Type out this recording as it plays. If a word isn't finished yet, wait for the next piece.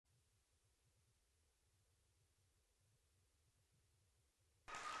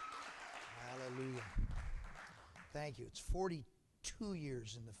Thank you. It's 42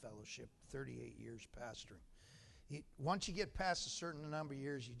 years in the fellowship, 38 years pastoring. Once you get past a certain number of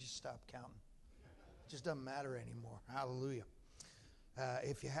years, you just stop counting. It just doesn't matter anymore. Hallelujah.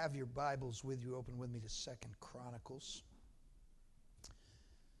 If you have your Bibles with you, open with me to 2 Chronicles.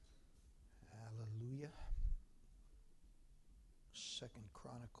 Hallelujah. 2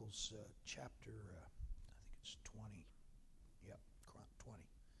 Chronicles chapter, I think it's 20. Yep, 20.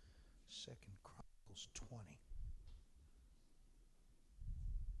 2 Chronicles 20.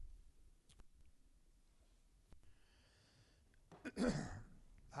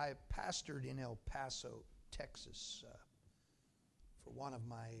 I pastored in El Paso, Texas, for one of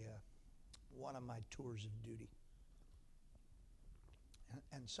my tours of duty,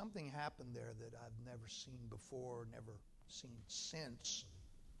 and something happened there that I've never seen before, never seen since.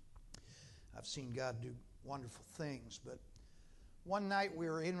 I've seen God do wonderful things, but one night we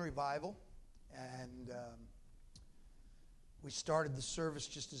were in revival, and we started the service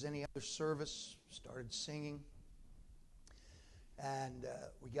just as any other service. Started singing. And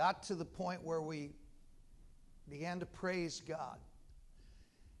we got to the point where we began to praise God.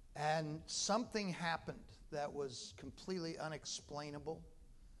 And something happened that was completely unexplainable.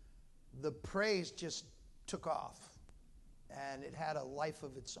 The praise just took off. And it had a life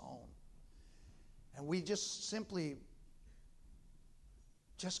of its own. And we just simply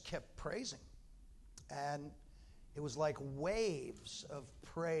kept praising. And it was like waves of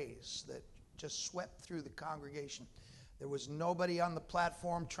praise that just swept through the congregation. There was nobody on the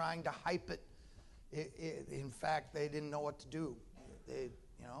platform trying to hype it. In fact, they didn't know what to do.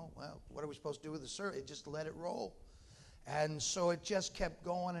 What are we supposed to do with the service? It just let it roll. And so it just kept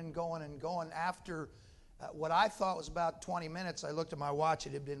going and going and going. After what I thought was about 20 minutes, I looked at my watch.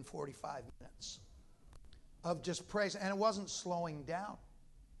 It had been 45 minutes of just praise. And it wasn't slowing down.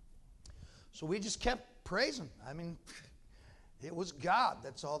 So we just kept praising. I mean, it was God.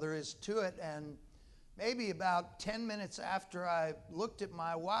 That's all there is to it. And maybe about 10 minutes after I looked at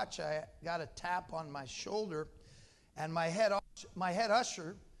my watch, I got a tap on my shoulder, and my head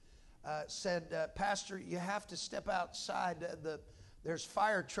usher said, "Pastor, you have to step outside. There's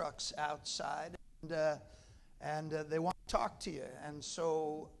fire trucks outside, and they want to talk to you." And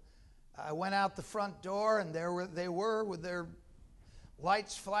so I went out the front door, and they were with their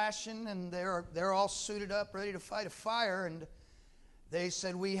lights flashing, and they're all suited up, ready to fight a fire. And they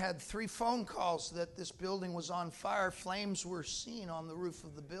said, "We had 3 phone calls that this building was on fire. Flames were seen on the roof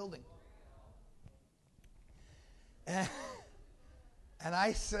of the building." And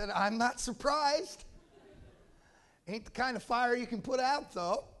I said, "I'm not surprised. Ain't the kind of fire you can put out,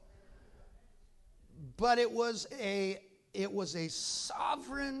 though." But it was a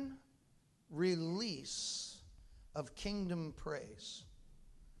sovereign release of kingdom praise.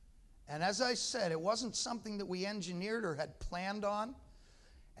 And as I said, it wasn't something that we engineered or had planned on.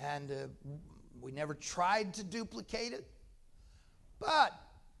 And we never tried to duplicate it. But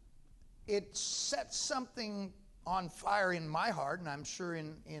it set something on fire in my heart, and I'm sure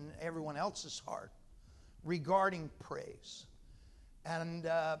in everyone else's heart, regarding praise. And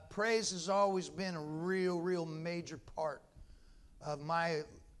praise has always been a real major part of my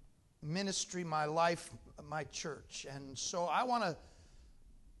ministry, my life, my church. And so I want to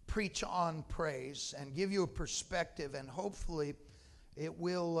preach on praise and give you a perspective, and hopefully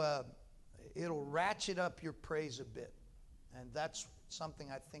it'll ratchet up your praise a bit. And that's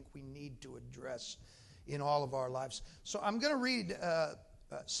something I think we need to address in all of our lives. So I'm going to read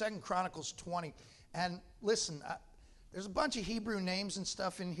 2 Chronicles 20. And listen, there's a bunch of Hebrew names and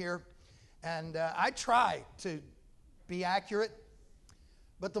stuff in here, and I try to be accurate,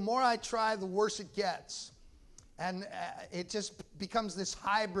 but the more I try, the worse it gets. And it just becomes this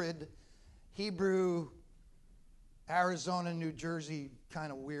hybrid Hebrew, Arizona, New Jersey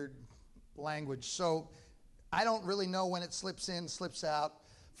kind of weird language. So I don't really know when it slips in, slips out.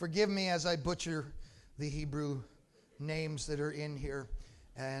 Forgive me as I butcher the Hebrew names that are in here.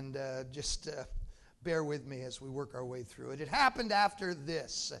 And just bear with me as we work our way through it. It happened after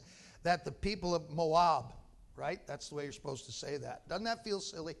this, that the people of Moab, right? That's the way you're supposed to say that. Doesn't that feel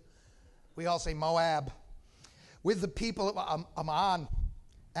silly? We all say Moab. With the people of Ammon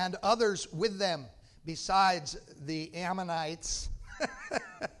and others with them, besides the Ammonites,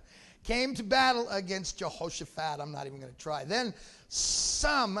 came to battle against Jehoshaphat. I'm not even going to try. Then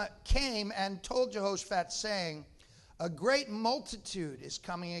some came and told Jehoshaphat, saying, "A great multitude is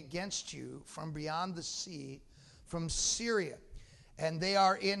coming against you from beyond the sea, from Syria. And they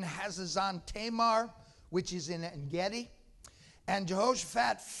are in Hazazon Tamar, which is in En-gedi." And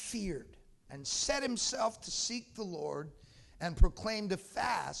Jehoshaphat feared and set himself to seek the Lord, and proclaimed a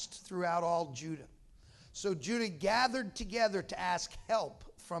fast throughout all Judah. So Judah gathered together to ask help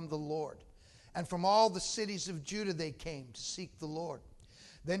from the Lord. And from all the cities of Judah they came to seek the Lord.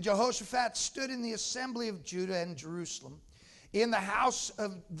 Then Jehoshaphat stood in the assembly of Judah and Jerusalem, in the house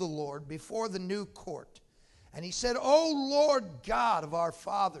of the Lord, before the new court. And he said, O Lord God of our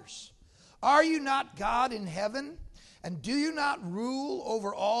fathers, are you not God in heaven? And do you not rule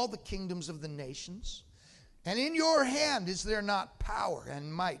over all the kingdoms of the nations? And in your hand is there not power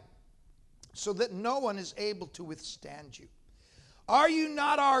and might, so that no one is able to withstand you? Are you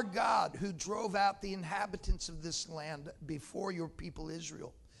not our God, who drove out the inhabitants of this land before your people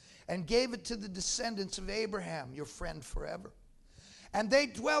Israel, and gave it to the descendants of Abraham, your friend forever? And they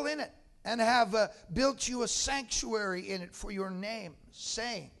dwell in it, and have built you a sanctuary in it for your name,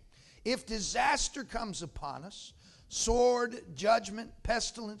 saying, if disaster comes upon us, sword, judgment,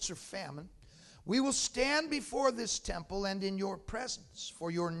 pestilence, or famine, we will stand before this temple and in your presence,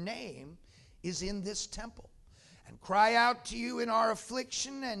 for your name is in this temple, and cry out to you in our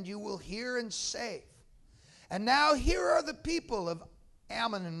affliction, and you will hear and save. And now here are the people of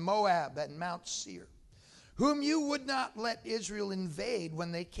Ammon and Moab and Mount Seir, whom you would not let Israel invade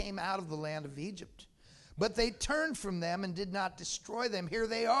when they came out of the land of Egypt. But they turned from them and did not destroy them. Here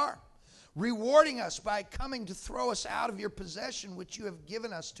they are, rewarding us by coming to throw us out of your possession, which you have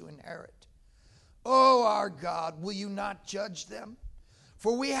given us to inherit. O our God, will you not judge them?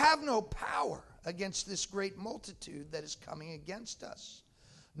 For we have no power against this great multitude that is coming against us,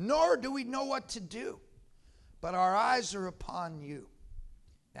 nor do we know what to do, but our eyes are upon you.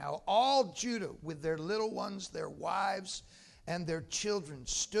 Now all Judah, with their little ones, their wives, and their children,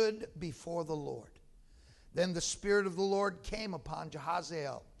 stood before the Lord. Then the Spirit of the Lord came upon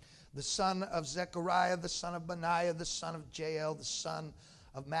Jahaziel, the son of Zechariah, the son of Benaiah, the son of Jael, the son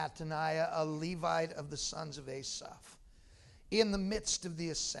of Mattaniah, a Levite of the sons of Asaph, in the midst of the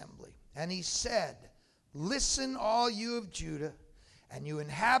assembly. And he said, listen, all you of Judah, and you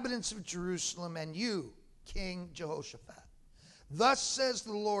inhabitants of Jerusalem, and you, King Jehoshaphat. Thus says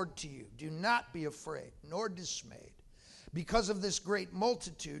the Lord to you, do not be afraid, nor dismayed, because of this great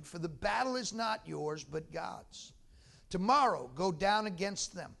multitude, for the battle is not yours, but God's. Tomorrow go down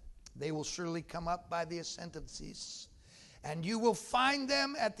against them. They will surely come up by the ascent of Ziz, and you will find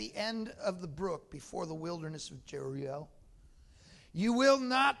them at the end of the brook before the wilderness of Jeriel. You will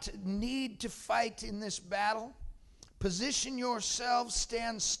not need to fight in this battle. Position yourselves,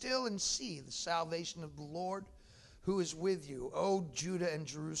 stand still, and see the salvation of the Lord who is with you, O Judah and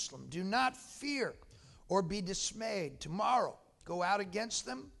Jerusalem. Do not fear or be dismayed. Tomorrow go out against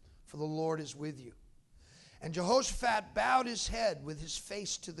them, for the Lord is with you. And Jehoshaphat bowed his head with his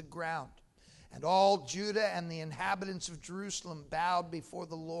face to the ground. And all Judah and the inhabitants of Jerusalem bowed before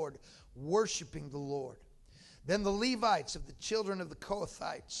the Lord, worshiping the Lord. Then the Levites of the children of the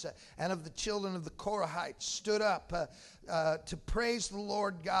Kohathites and of the children of the Korahites stood up to praise the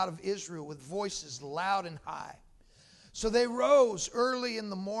Lord God of Israel with voices loud and high. So they rose early in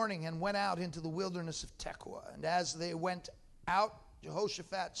the morning and went out into the wilderness of Tekoa. And as they went out,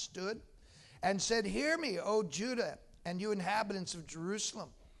 Jehoshaphat stood and said, hear me, O Judah, and you inhabitants of Jerusalem.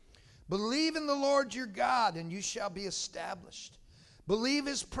 Believe in the Lord your God, and you shall be established. Believe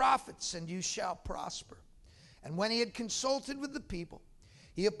his prophets, and you shall prosper. And when he had consulted with the people,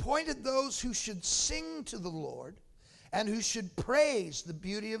 he appointed those who should sing to the Lord, and who should praise the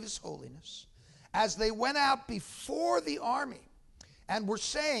beauty of his holiness, as they went out before the army, and were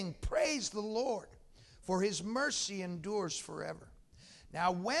saying, praise the Lord, for his mercy endures forever.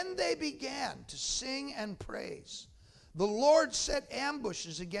 Now when they began to sing and praise, the Lord set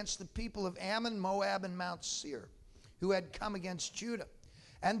ambushes against the people of Ammon, Moab, and Mount Seir, who had come against Judah.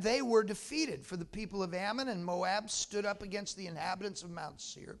 And they were defeated, for the people of Ammon and Moab stood up against the inhabitants of Mount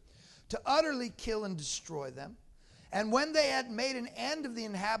Seir to utterly kill and destroy them. And when they had made an end of the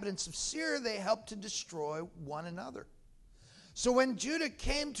inhabitants of Seir, they helped to destroy one another. So when Judah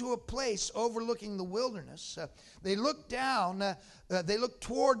came to a place overlooking the wilderness, they looked down, they looked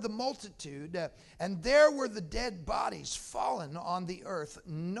toward the multitude, and there were the dead bodies fallen on the earth.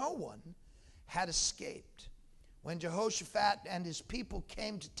 No one had escaped. When Jehoshaphat and his people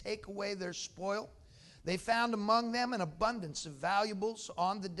came to take away their spoil, they found among them an abundance of valuables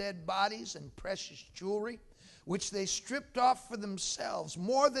on the dead bodies and precious jewelry, which they stripped off for themselves,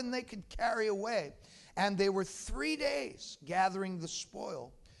 more than they could carry away. And they were 3 days gathering the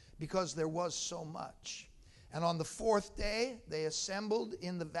spoil, because there was so much. And on the 4th day they assembled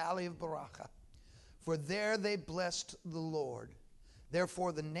in the valley of Berachah, for there they blessed the Lord.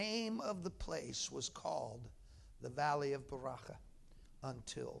 Therefore the name of the place was called the valley of Berachah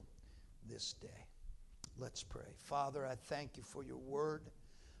until this day. Let's pray. Father, I thank you for your word.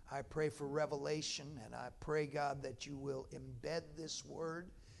 I pray for revelation, and I pray, God, that you will embed this word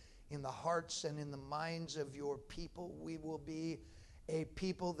in the hearts and in the minds of your people. We will be a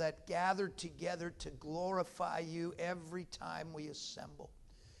people that gather together to glorify you every time we assemble.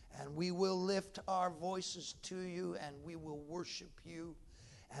 And we will lift our voices to you, and we will worship you,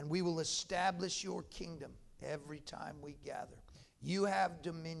 and we will establish your kingdom every time we gather. You have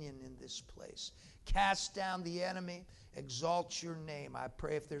dominion in this place. Cast down the enemy, exalt your name. I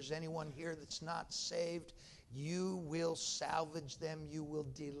pray if there's anyone here that's not saved, you will salvage them. You will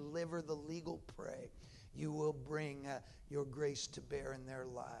deliver the legal prey. You will bring your grace to bear in their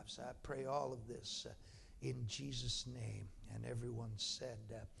lives. I pray all of this in Jesus' name. And everyone said,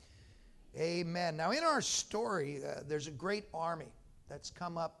 amen. Now, in our story, there's a great army that's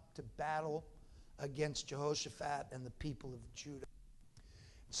come up to battle against Jehoshaphat and the people of Judah.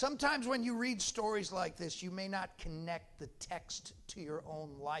 Sometimes when you read stories like this, you may not connect the text to your own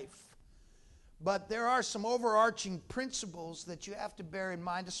life. But there are some overarching principles that you have to bear in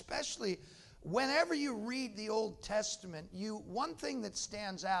mind, especially whenever you read the Old Testament. One thing that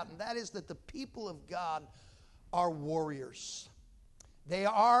stands out, and that is that the people of God are warriors. They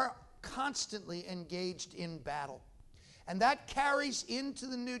are constantly engaged in battle. And that carries into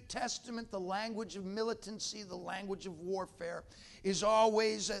the New Testament. The language of militancy, the language of warfare is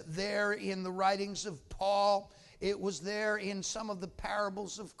always there in the writings of Paul. It was there in some of the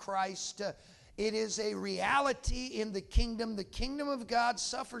parables of Christ. It is a reality in the kingdom. The kingdom of God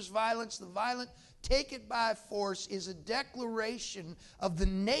suffers violence. The violent take it by force is a declaration of the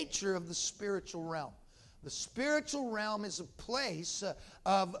nature of the spiritual realm. The spiritual realm is a place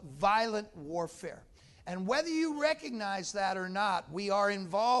of violent warfare. And whether you recognize that or not, we are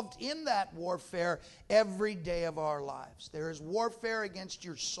involved in that warfare every day of our lives. There is warfare against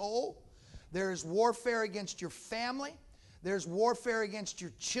your soul. There is warfare against your family. There's warfare against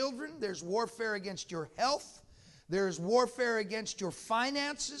your children. There's warfare against your health. There's warfare against your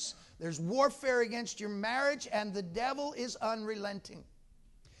finances. There's warfare against your marriage. And the devil is unrelenting.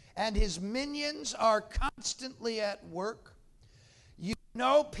 And his minions are constantly at work. You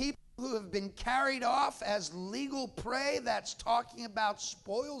know people who have been carried off as legal prey. That's talking about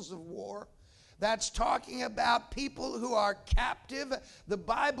spoils of war. That's talking about people who are captive. The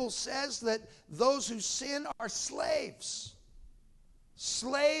Bible says that those who sin are slaves.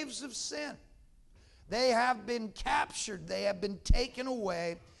 Slaves of sin. They have been captured. They have been taken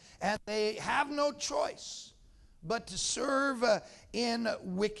away. And they have no choice but to serve in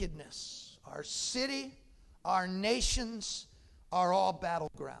wickedness. Our city, our nations are all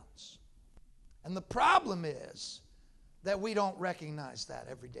battlegrounds. And the problem is that we don't recognize that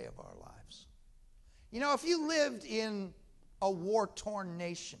every day of our lives. You know, if you lived in a war-torn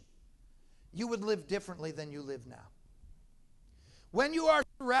nation, you would live differently than you live now. When you are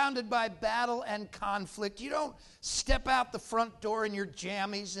surrounded by battle and conflict, you don't step out the front door in your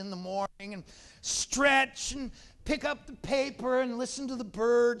jammies in the morning and stretch and pick up the paper and listen to the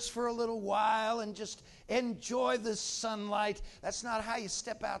birds for a little while and just enjoy the sunlight. That's not how you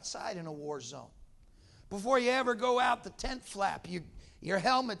step outside in a war zone. Before you ever go out the tent flap, your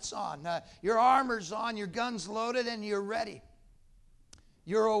helmet's on, your armor's on, your gun's loaded, and you're ready.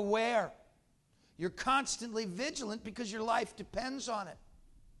 You're aware. You're constantly vigilant because your life depends on it.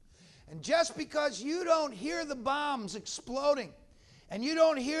 And just because you don't hear the bombs exploding and you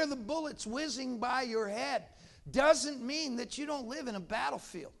don't hear the bullets whizzing by your head doesn't mean that you don't live in a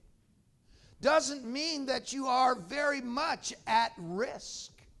battlefield. Doesn't mean that you are very much at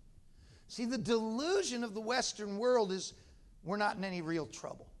risk. See, the delusion of the Western world is we're not in any real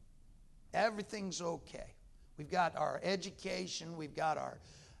trouble. Everything's okay. We've got our education, we've got our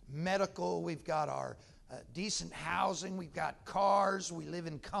medical, we've got our decent housing, we've got cars, we live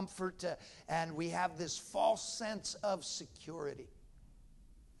in comfort, and we have this false sense of security.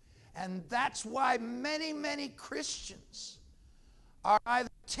 And that's why many, many Christians are either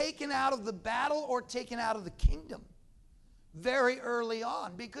taken out of the battle or taken out of the kingdom very early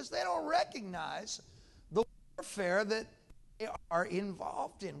on because they don't recognize the warfare that they are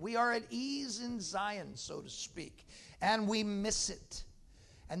involved in. We are at ease in Zion, so to speak, and we miss it.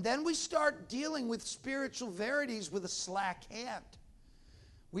 And then we start dealing with spiritual verities with a slack hand.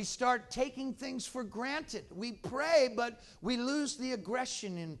 We start taking things for granted. We pray, but we lose the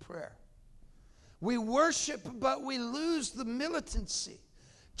aggression in prayer. We worship, but we lose the militancy.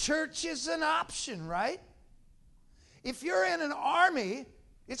 Church is an option, right? If you're in an army,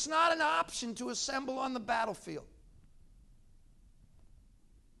 it's not an option to assemble on the battlefield.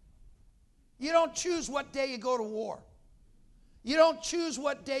 You don't choose what day you go to war. You don't choose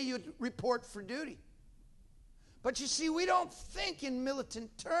what day you report for duty. But you see, we don't think in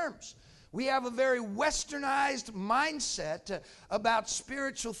militant terms. We have a very westernized mindset about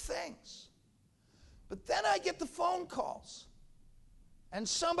spiritual things. But then I get the phone calls, and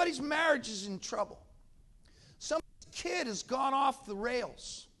somebody's marriage is in trouble. Somebody's kid has gone off the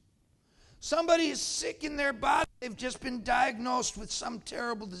rails. Somebody is sick in their body. They've just been diagnosed with some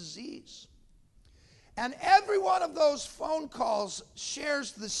terrible disease. And every one of those phone calls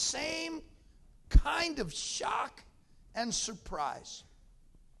shares the same kind of shock and surprise.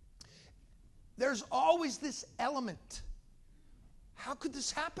 There's always this element. How could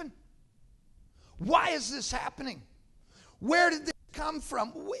this happen? Why is this happening? Where did this come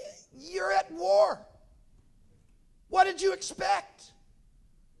from? You're at war. What did you expect?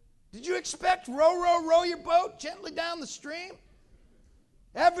 Did you expect row, row, row your boat gently down the stream?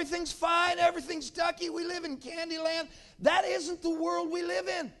 Everything's fine, everything's ducky, we live in Candyland. That isn't the world we live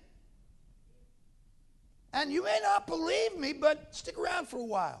in. And you may not believe me, but stick around for a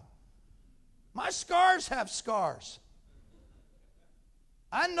while. My scars have scars.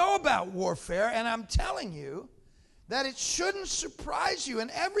 I know about warfare, and I'm telling you that it shouldn't surprise you. And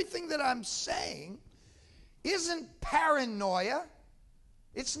everything that I'm saying isn't paranoia.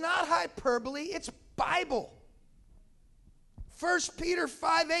 It's not hyperbole. It's Bible. 1 Peter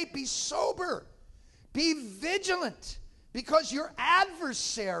 5:8, be sober, be vigilant, because your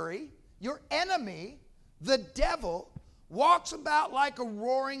adversary, your enemy, the devil, walks about like a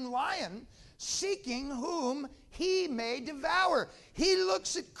roaring lion, seeking whom he may devour. He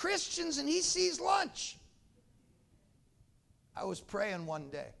looks at Christians and he sees lunch. I was praying one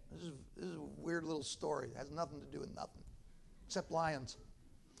day. This is a weird little story. It has nothing to do with nothing, except lions.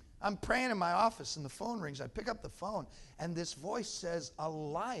 I'm praying in my office and the phone rings. I pick up the phone and this voice says, a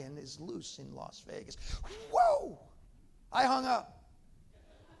lion is loose in Las Vegas. Whoa! I hung up.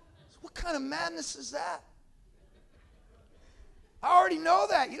 What kind of madness is that? I already know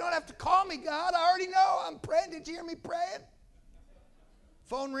that. You don't have to call me, God. I already know. I'm praying. Did you hear me praying?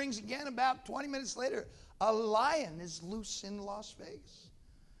 Phone rings again about 20 minutes later. A lion is loose in Las Vegas.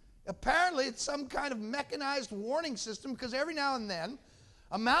 Apparently, it's some kind of mechanized warning system, because every now and then,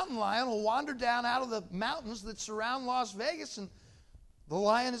 a mountain lion will wander down out of the mountains that surround Las Vegas, and the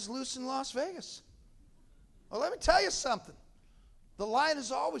lion is loose in Las Vegas. Well, let me tell you something. The lion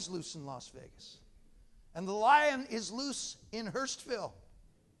is always loose in Las Vegas. And the lion is loose in Hurstville,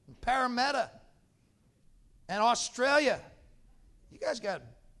 and Parramatta, and Australia. You guys got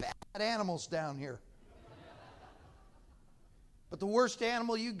bad animals down here. But the worst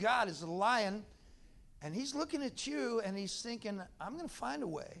animal you got is a lion, and he's looking at you and he's thinking, I'm going to find a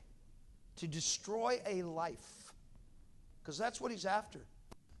way to destroy a life. Because that's what he's after.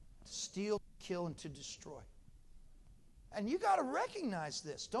 To steal, kill, and to destroy. And you got to recognize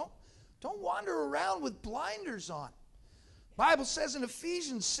this. Don't wander around with blinders on. Bible says in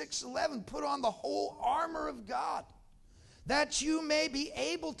Ephesians 6:11, put on the whole armor of God, that you may be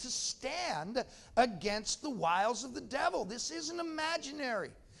able to stand against the wiles of the devil. This isn't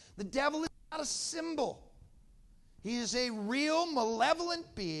imaginary. The devil is not a symbol. He is a real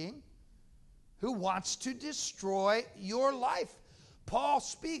malevolent being who wants to destroy your life. Paul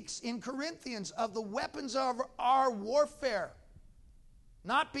speaks in Corinthians of the weapons of our warfare,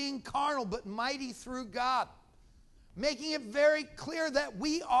 not being carnal, but mighty through God, making it very clear that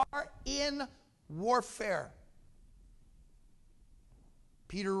we are in warfare.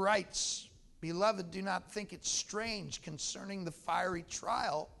 Peter writes, beloved, do not think it strange concerning the fiery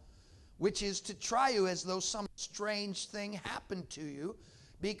trial, which is to try you as though some strange thing happened to you.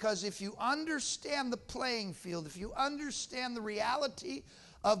 Because if you understand the playing field, if you understand the reality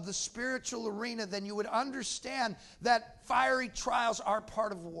of the spiritual arena, then you would understand that fiery trials are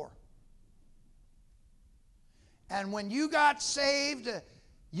part of war. And when you got saved,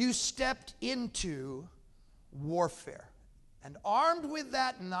 you stepped into warfare. And armed with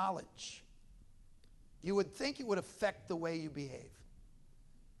that knowledge, you would think it would affect the way you behave,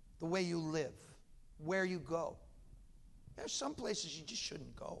 the way you live, where you go. There's some places you just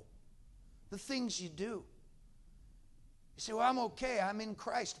shouldn't go. The things you do. You say, well, I'm okay. I'm in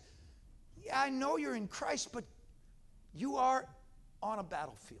Christ. Yeah, I know you're in Christ, but you are on a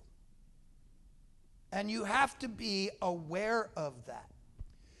battlefield. And you have to be aware of that.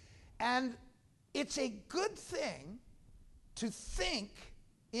 And it's a good thing to think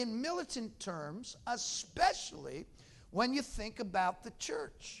in militant terms, especially when you think about the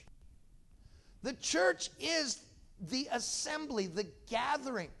church. The church is the assembly, the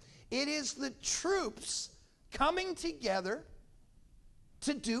gathering. It is the troops coming together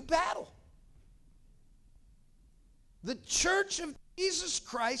to do battle. The church of Jesus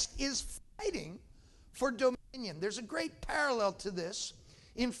Christ is fighting for dominion dominion. There's a great parallel to this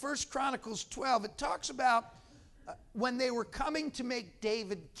in 1 Chronicles 12. It talks about when they were coming to make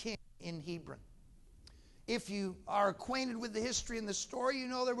David king in Hebron. If you are acquainted with the history and the story, you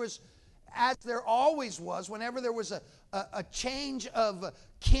know there was, as there always was, whenever there was a change of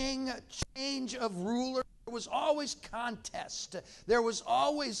king, a change of ruler, there was always contest. There was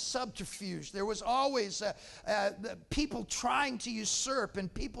always subterfuge. There was always people trying to usurp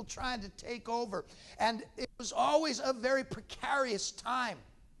and people trying to take over. And it was always a very precarious time.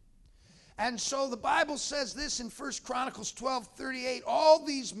 And so the Bible says this in 1 Chronicles 12:38, all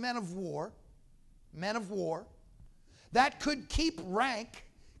these men of war, that could keep rank,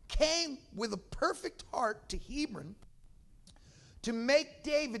 came with a perfect heart to Hebron to make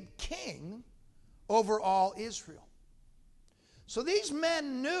David king over all Israel. So these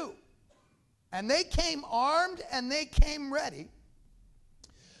men knew, and they came armed and they came ready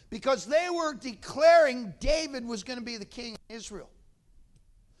because they were declaring David was going to be the king of Israel.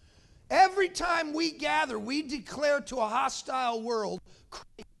 Every time we gather, we declare to a hostile world,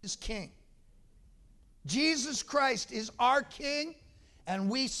 Christ is king. Jesus Christ is our king, and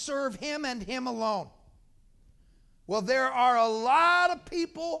we serve him and him alone. Well, there are a lot of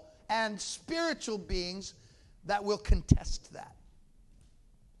people and spiritual beings that will contest that.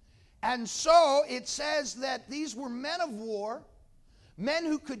 And so it says that these were men of war, men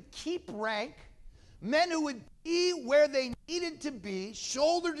who could keep rank, men who would be where they needed to be,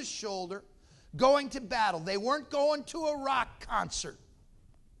 shoulder to shoulder, going to battle. They weren't going to a rock concert.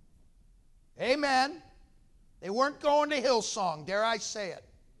 Amen. They weren't going to Hillsong, dare I say it.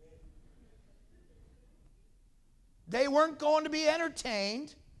 They weren't going to be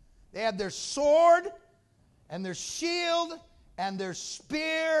entertained. They had their sword and their shield and their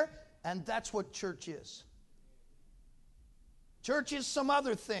spear, and that's what church is. Church is some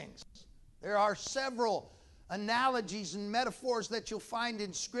other things. There are several analogies and metaphors that you'll find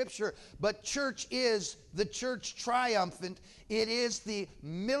in Scripture, but church is the church triumphant. It is the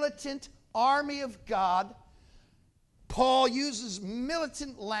militant army of God. Paul uses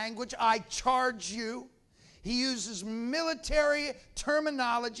militant language. I charge you. He uses military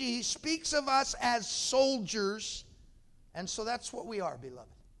terminology. He speaks of us as soldiers. And so that's what we are, beloved.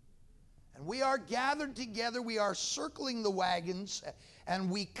 And we are gathered together. We are circling the wagons. And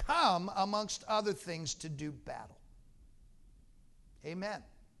we come, amongst other things, to do battle. Amen.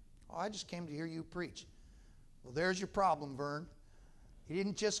 Oh, I just came to hear you preach. Well, there's your problem, Vern. You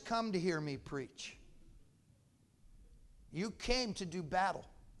didn't just come to hear me preach. You came to do battle.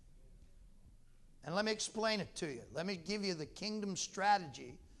 And let me explain it to you. Let me give you the kingdom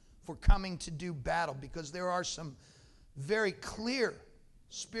strategy for coming to do battle, because there are some very clear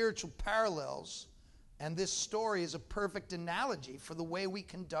spiritual parallels, and this story is a perfect analogy for the way we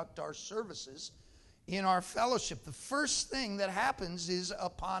conduct our services in our fellowship. The first thing that happens is,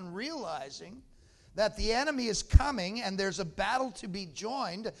 upon realizing that the enemy is coming and there's a battle to be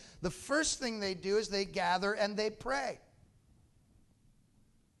joined, the first thing they do is they gather and they pray.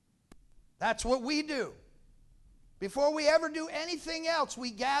 That's what we do. Before we ever do anything else,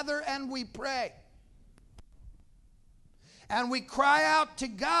 we gather and we pray. And we cry out to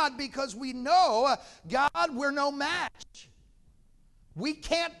God because we know, God, we're no match. We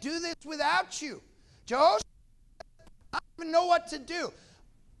can't do this without you. Jehoshaphat, I don't even know what to do.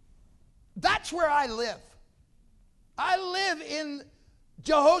 That's where I live. I live in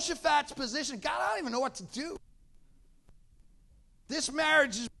Jehoshaphat's position. God, I don't even know what to do. This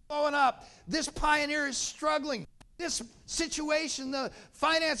marriage is blowing up. This pioneer is struggling. This situation, the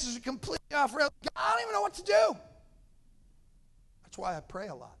finances are completely off rails. God, I don't even know what to do. That's why I pray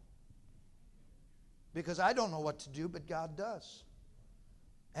a lot. Because I don't know what to do, but God does.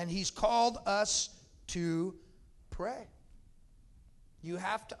 And He's called us to pray. You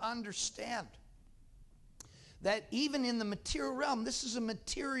have to understand that even in the material realm, this is a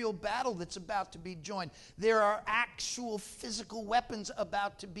material battle that's about to be joined. There are actual physical weapons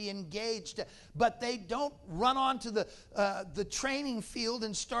about to be engaged, but they don't run onto the training field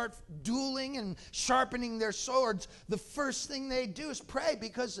and start dueling and sharpening their swords. The first thing they do is pray,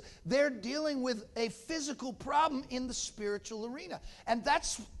 because they're dealing with a physical problem in the spiritual arena. And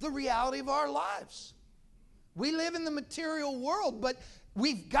that's the reality of our lives. We live in the material world, but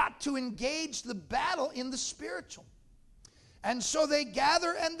we've got to engage the battle in the spiritual. And so they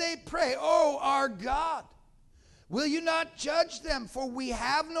gather and they pray, "Oh, our God, will you not judge them? For we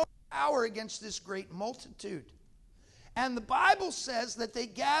have no power against this great multitude." And the Bible says that they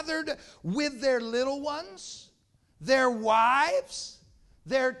gathered with their little ones, their wives,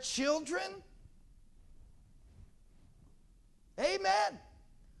 their children. Amen.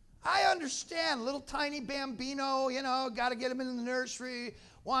 I understand, little tiny bambino, got to get him in the nursery,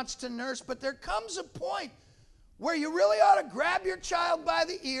 wants to nurse. But there comes a point where you really ought to grab your child by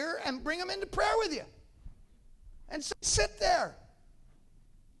the ear and bring him into prayer with you. And sit there.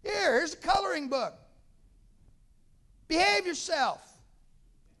 Here's a coloring book. Behave yourself.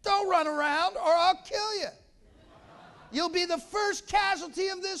 Don't run around or I'll kill you. You'll be the first casualty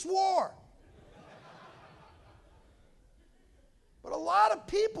of this war. But a lot of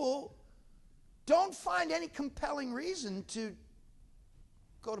people don't find any compelling reason to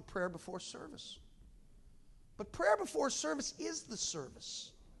go to prayer before service. But prayer before service is the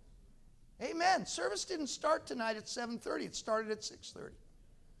service. Amen. Service didn't start tonight at 7:30. It started at 6:30.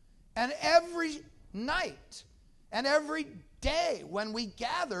 And every night and every day when we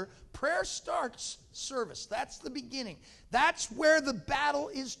gather, prayer starts service. That's the beginning. That's where the battle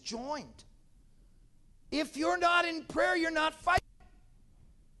is joined. If you're not in prayer, you're not fighting.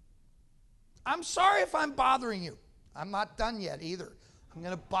 I'm sorry if I'm bothering you. I'm not done yet either. I'm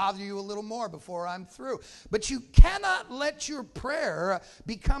going to bother you a little more before I'm through. But you cannot let your prayer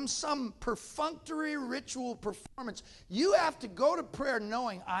become some perfunctory ritual performance. You have to go to prayer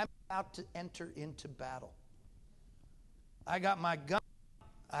knowing I'm about to enter into battle. I got my gun.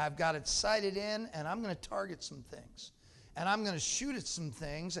 I've got it sighted in, and I'm going to target some things. And I'm going to shoot at some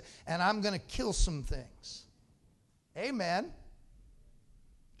things, and I'm going to kill some things. Amen.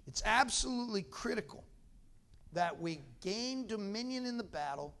 It's absolutely critical that we gain dominion in the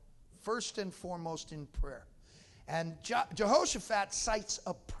battle, first and foremost in prayer. And Jehoshaphat cites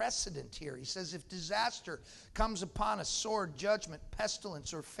a precedent here. He says, if disaster comes upon us, sword, judgment,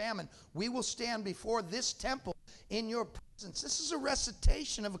 pestilence, or famine, we will stand before this temple in your presence. This is a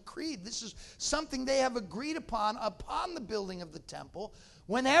recitation of a creed. This is something they have agreed upon the building of the temple.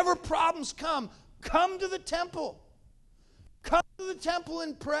 Whenever problems come to the temple. Come to the temple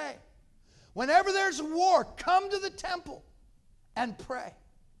and pray. Whenever there's a war, come to the temple and pray.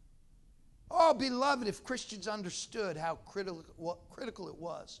 Oh, beloved, if Christians understood how critical it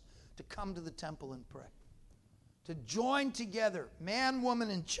was to come to the temple and pray. To join together, man, woman,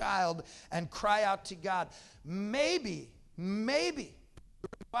 and child, and cry out to God. Maybe, the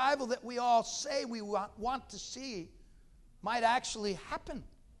revival that we all say we want to see might actually happen.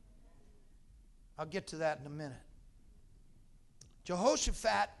 I'll get to that in a minute.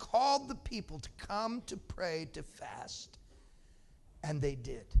 Jehoshaphat called the people to come to pray, to fast, and they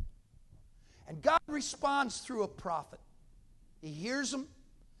did. And God responds through a prophet. He hears them,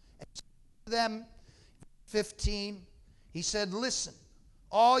 and to them, 15, he said, listen,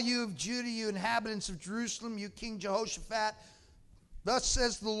 all you of Judah, you inhabitants of Jerusalem, you King Jehoshaphat, thus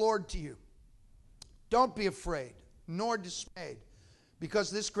says the Lord to you, don't be afraid, nor dismayed, because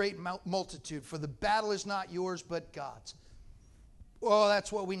this great multitude, for the battle is not yours, but God's. Well,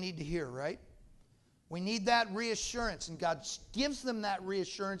 that's what we need to hear, right? We need that reassurance, and God gives them that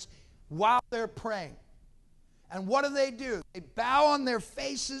reassurance while they're praying. And what do? They bow on their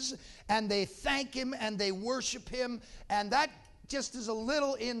faces, and they thank Him, and they worship Him, and that just is a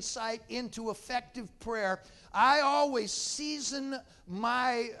little insight into effective prayer. I always season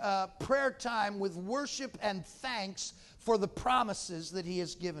my prayer time with worship and thanks for the promises that He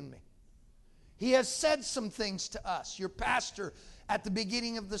has given me. He has said some things to us. Your pastor at the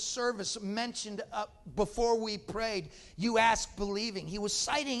beginning of the service mentioned before we prayed, you ask believing. He was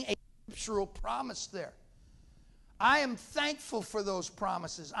citing a scriptural promise there. I am thankful for those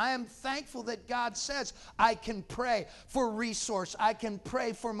promises. I am thankful that God says I can pray for resource. I can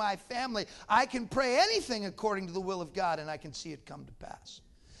pray for my family. I can pray anything according to the will of God, and I can see it come to pass.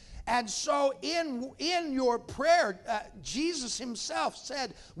 And so in your prayer, Jesus Himself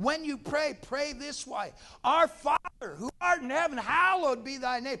said, when you pray, pray this way. Our Father, who art in heaven, hallowed be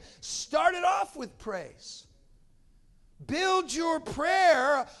thy name. Start it off with praise. Build your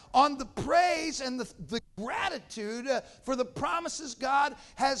prayer on the praise and the gratitude for the promises God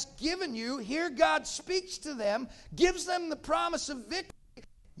has given you. Here God speaks to them, gives them the promise of victory.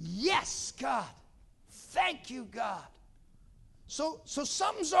 Yes, God. Thank you, God. So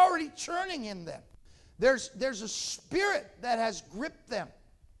something's already churning in them. There's a spirit that has gripped them.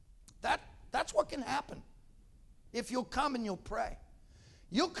 That's what can happen if you'll come and you'll pray.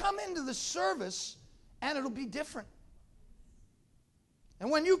 You'll come into the service and it'll be different. And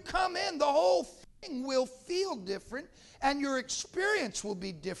when you come in, the whole thing will feel different and your experience will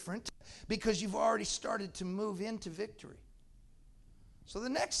be different because you've already started to move into victory. So the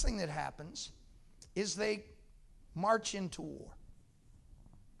next thing that happens is they march into war.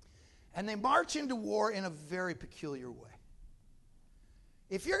 And they march into war in a very peculiar way.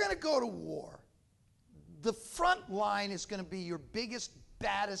 If you're going to go to war, the front line is going to be your biggest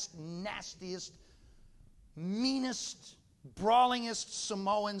baddest, nastiest, meanest, brawlingest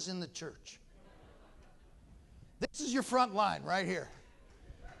Samoans in the church. This is your front line right here.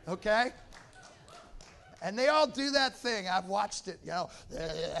 Okay? And they all do that thing. I've watched it, you know.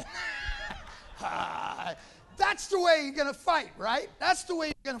 That's the way you're going to fight, right? That's the way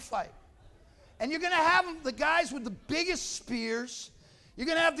you're going to fight. And you're going to have the guys with the biggest spears. You're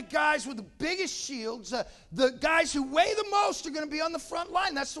going to have the guys with the biggest shields. The guys who weigh the most are going to be on the front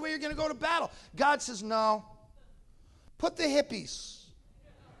line. That's the way you're going to go to battle. God says, no. Put the hippies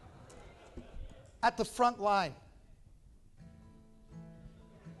at the front line.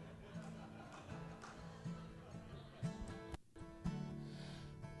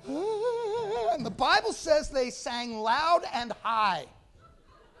 And the Bible says they sang loud and high.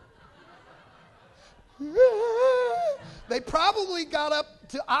 They probably got up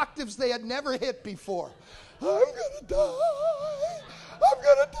to octaves they had never hit before. I'm going to die. I'm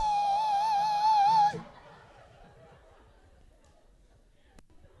going to die.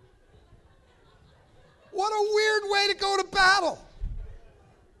 What a weird way to go to battle.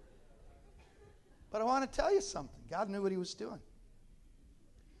 But I want to tell you something. God knew what he was doing.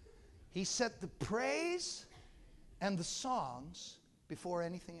 He set the praise and the songs before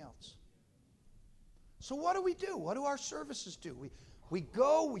anything else. So what do we do? What do our services do? We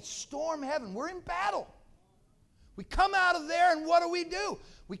go, we storm heaven. We're in battle. We come out of there, and what do?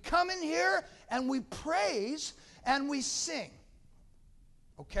 We come in here, and we praise, and we sing.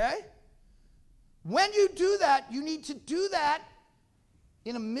 Okay? When you do that, you need to do that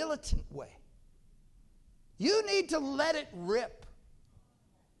in a militant way. You need to let it rip.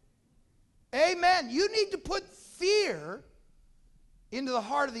 Amen. You need to put fear into the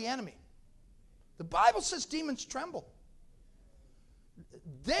heart of the enemy. The Bible says demons tremble.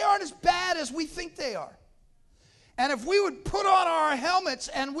 They aren't as bad as we think they are. And if we would put on our helmets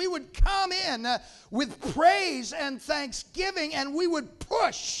and we would come in with praise and thanksgiving and we would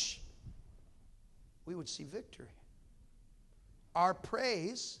push, we would see victory. Our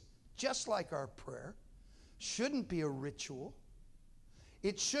praise, just like our prayer, shouldn't be a ritual.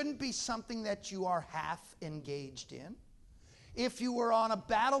 It shouldn't be something that you are half engaged in. If you were on a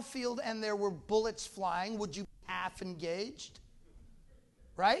battlefield and there were bullets flying, would you be half engaged?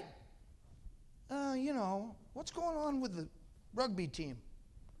 Right? What's going on with the rugby team?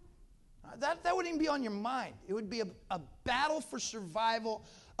 That wouldn't even be on your mind. It would be a battle for survival,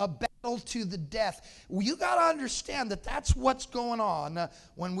 a battle to the death. Well, you got to understand that that's what's going on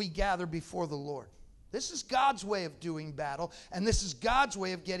when we gather before the Lord. This is God's way of doing battle, and this is God's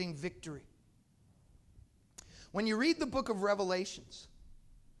way of getting victory. When you read the book of Revelations,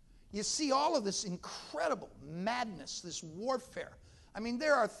 you see all of this incredible madness, this warfare. I mean,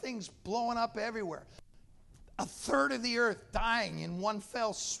 there are things blowing up everywhere. A third of the earth dying in one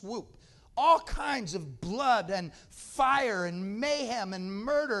fell swoop. All kinds of blood and fire and mayhem and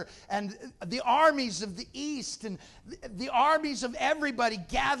murder, and the armies of the east and the armies of everybody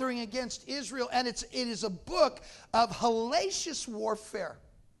gathering against Israel. And it is a book of hellacious warfare.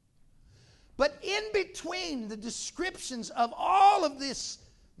 But in between the descriptions of all of this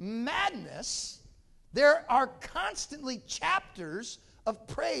madness, there are constantly chapters of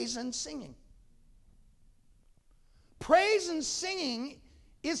praise and singing. Praise and singing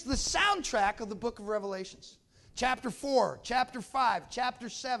is the soundtrack of the book of Revelations. Chapter 4, chapter 5, chapter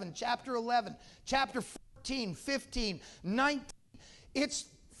 7, chapter 11, chapter 14, 15, 19. It's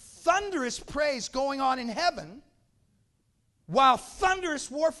thunderous praise going on in heaven while thunderous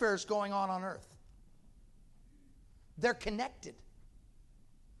warfare is going on earth. They're connected.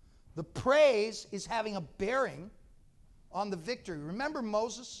 The praise is having a bearing on the victory. Remember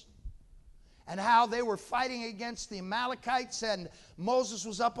Moses? And how they were fighting against the Amalekites, and Moses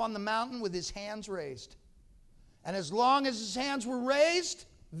was up on the mountain with his hands raised. And as long as his hands were raised,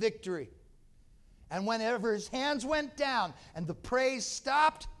 victory. And whenever his hands went down and the praise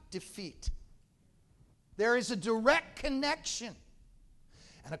stopped, defeat. There is a direct connection.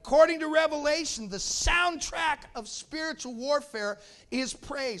 And according to Revelation, the soundtrack of spiritual warfare is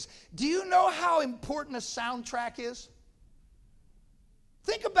praise. Do you know how important a soundtrack is?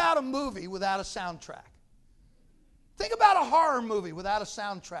 Think about a movie without a soundtrack. Think about a horror movie without a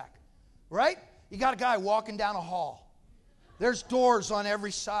soundtrack, right? You got a guy walking down a hall. There's doors on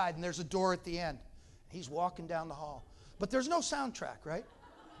every side, and there's a door at the end. He's walking down the hall. But there's no soundtrack, right?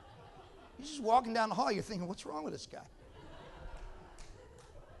 He's just walking down the hall. You're thinking, what's wrong with this guy?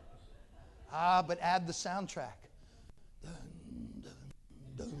 But add the soundtrack. Dun, dun,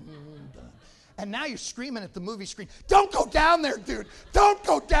 dun, dun. And now you're screaming at the movie screen, don't go down there, dude. Don't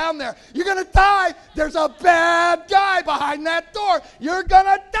go down there. You're going to die. There's a bad guy behind that door. You're going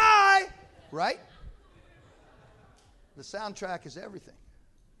to die. Right? The soundtrack is everything.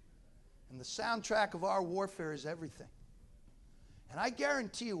 And the soundtrack of our warfare is everything. And I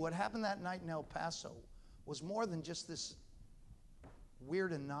guarantee you what happened that night in El Paso was more than just this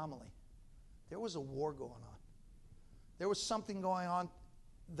weird anomaly. There was a war going on. There was something going on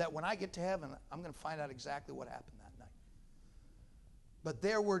that when I get to heaven, I'm going to find out exactly what happened that night. But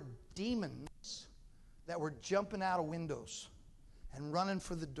there were demons that were jumping out of windows and running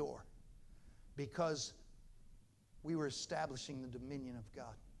for the door because we were establishing the dominion of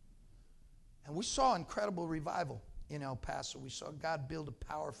God. And we saw incredible revival in El Paso. We saw God build a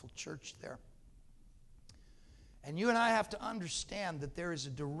powerful church there. And you and I have to understand that there is a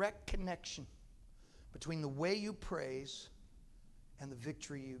direct connection between the way you praise and the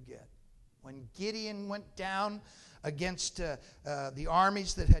victory you get. When Gideon went down against the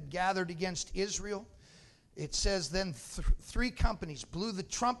armies that had gathered against Israel, it says then three companies blew the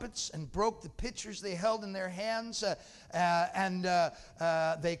trumpets and broke the pitchers they held in their hands, and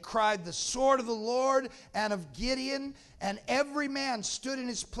they cried, "The sword of the Lord and of Gideon." And every man stood in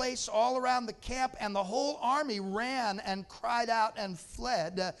his place all around the camp, and the whole army ran and cried out and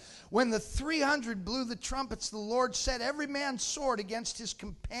fled. When the 300 blew the trumpets, the Lord set every man's sword against his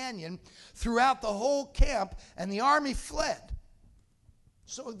companion throughout the whole camp, and the army fled.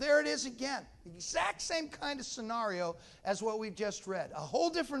 So there it is again. The exact same kind of scenario as what we've just read. A whole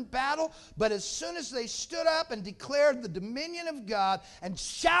different battle, but as soon as they stood up and declared the dominion of God and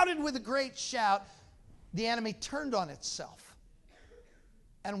shouted with a great shout, the enemy turned on itself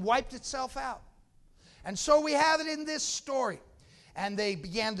and wiped itself out. And so we have it in this story. And they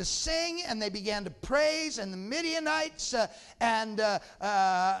began to sing and they began to praise, and the Midianites and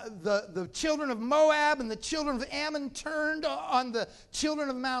the children of Moab and the children of Ammon turned on the children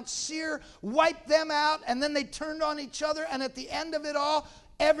of Mount Seir, wiped them out, and then they turned on each other, and at the end of it all,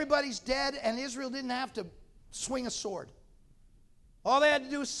 everybody's dead, and Israel didn't have to swing a sword. All they had to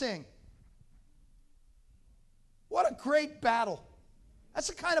do was sing. What a great battle. That's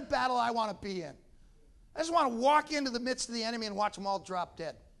the kind of battle I want to be in. I just want to walk into the midst of the enemy and watch them all drop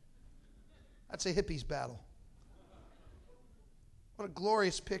dead. That's a hippie's battle. What a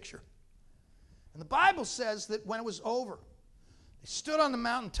glorious picture. And the Bible says that when it was over, they stood on the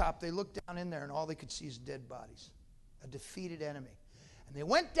mountaintop, they looked down in there, and all they could see is dead bodies, a defeated enemy. And they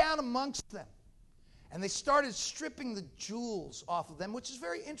went down amongst them, and they started stripping the jewels off of them, which is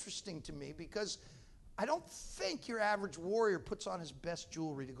very interesting to me because I don't think your average warrior puts on his best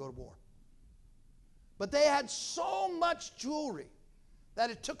jewelry to go to war. But they had so much jewelry that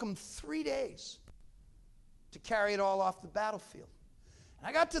it took them 3 days to carry it all off the battlefield. And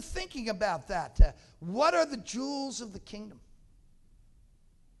I got to thinking about that. What are the jewels of the kingdom?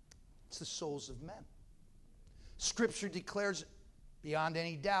 It's the souls of men. Scripture declares it beyond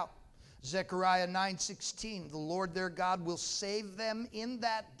any doubt. Zechariah 9:16, the Lord their God will save them in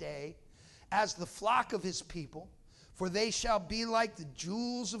that day as the flock of his people, for they shall be like the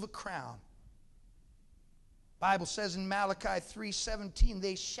jewels of a crown. Bible says in Malachi 3:17,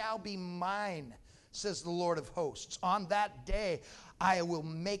 they shall be mine, says the Lord of hosts. On that day I will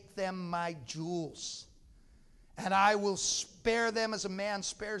make them my jewels, and I will spare them as a man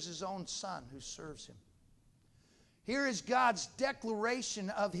spares his own son who serves him. Here is God's declaration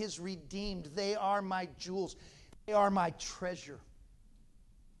of his redeemed. They are my jewels. They are my treasure.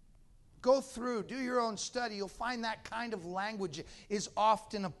 Go through, do your own study. You'll find that kind of language is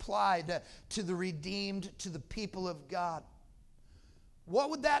often applied to the redeemed, to the people of God.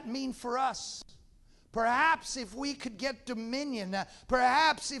 What would that mean for us? Perhaps if we could get dominion,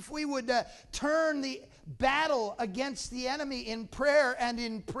 perhaps if we would turn the battle against the enemy in prayer and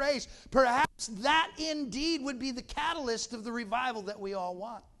in praise, perhaps that indeed would be the catalyst of the revival that we all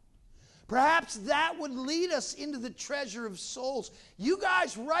want. Perhaps that would lead us into the treasure of souls. You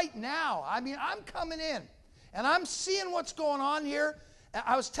guys right now, I'm coming in and I'm seeing what's going on here.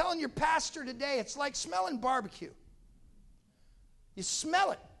 I was telling your pastor today, it's like smelling barbecue. You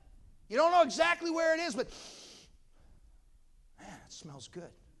smell it. You don't know exactly where it is, but man, it smells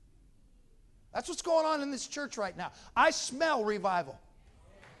good. That's what's going on in this church right now. I smell revival.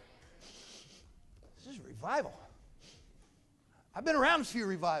 This is revival. I've been around a few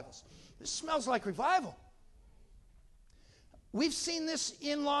revivals. This smells like revival. We've seen this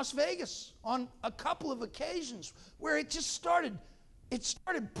in Las Vegas on a couple of occasions where it started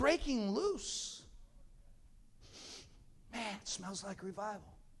breaking loose. Man, it smells like revival.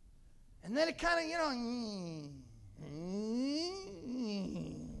 And then it kind of,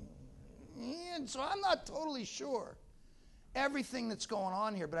 And so I'm not totally sure everything that's going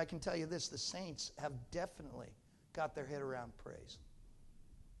on here, but I can tell you this, the saints have definitely got their head around praise.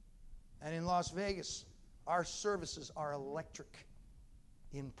 And in Las Vegas, our services are electric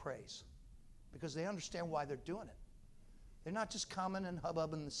in praise because they understand why they're doing it. They're not just coming and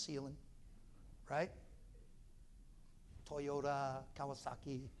hubbubbing the ceiling, right? Toyota,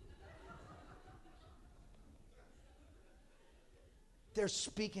 Kawasaki. They're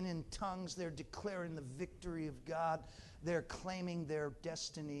speaking in tongues. They're declaring the victory of God. They're claiming their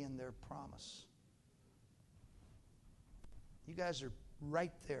destiny and their promise. You guys are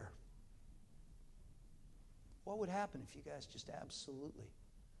right there. What would happen if you guys just absolutely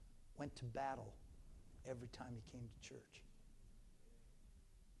went to battle every time you came to church?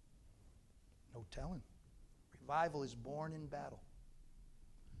 No telling. Revival is born in battle.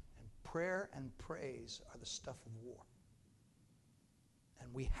 And prayer and praise are the stuff of war.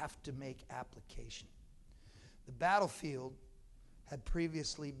 And we have to make application. The battlefield had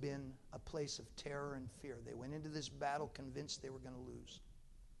previously been a place of terror and fear. They went into this battle convinced they were going to lose.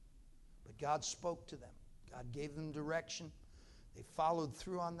 But God spoke to them. God gave them direction. They followed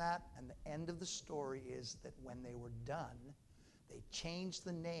through on that. And the end of the story is that when they were done, they changed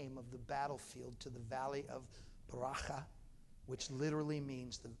the name of the battlefield to the Valley of Baracha, which literally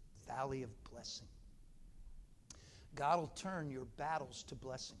means the Valley of Blessing. God will turn your battles to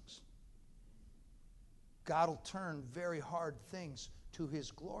blessings. God will turn very hard things to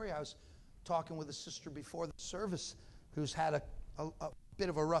His glory. I was talking with a sister before the service who's had a bit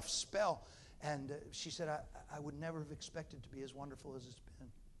of a rough spell, and she said, I would never have expected to be as wonderful as it's been.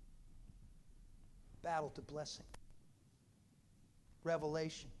 Battle to blessing.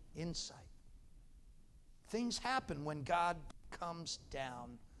 Revelation, insight. Things happen when God comes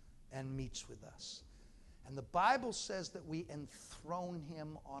down and meets with us. And the Bible says that we enthrone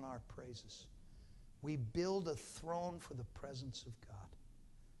Him on our praises. We build a throne for the presence of God.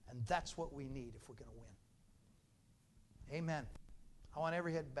 And that's what we need if we're going to win. Amen. I want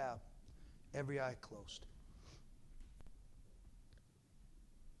every head bowed, every eye closed.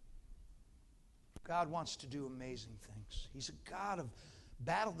 God wants to do amazing things. He's a God of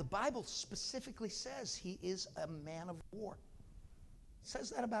battle. The Bible specifically says He is a man of war. It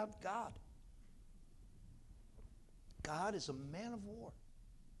says that about God. God is a man of war.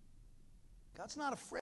 God's not afraid.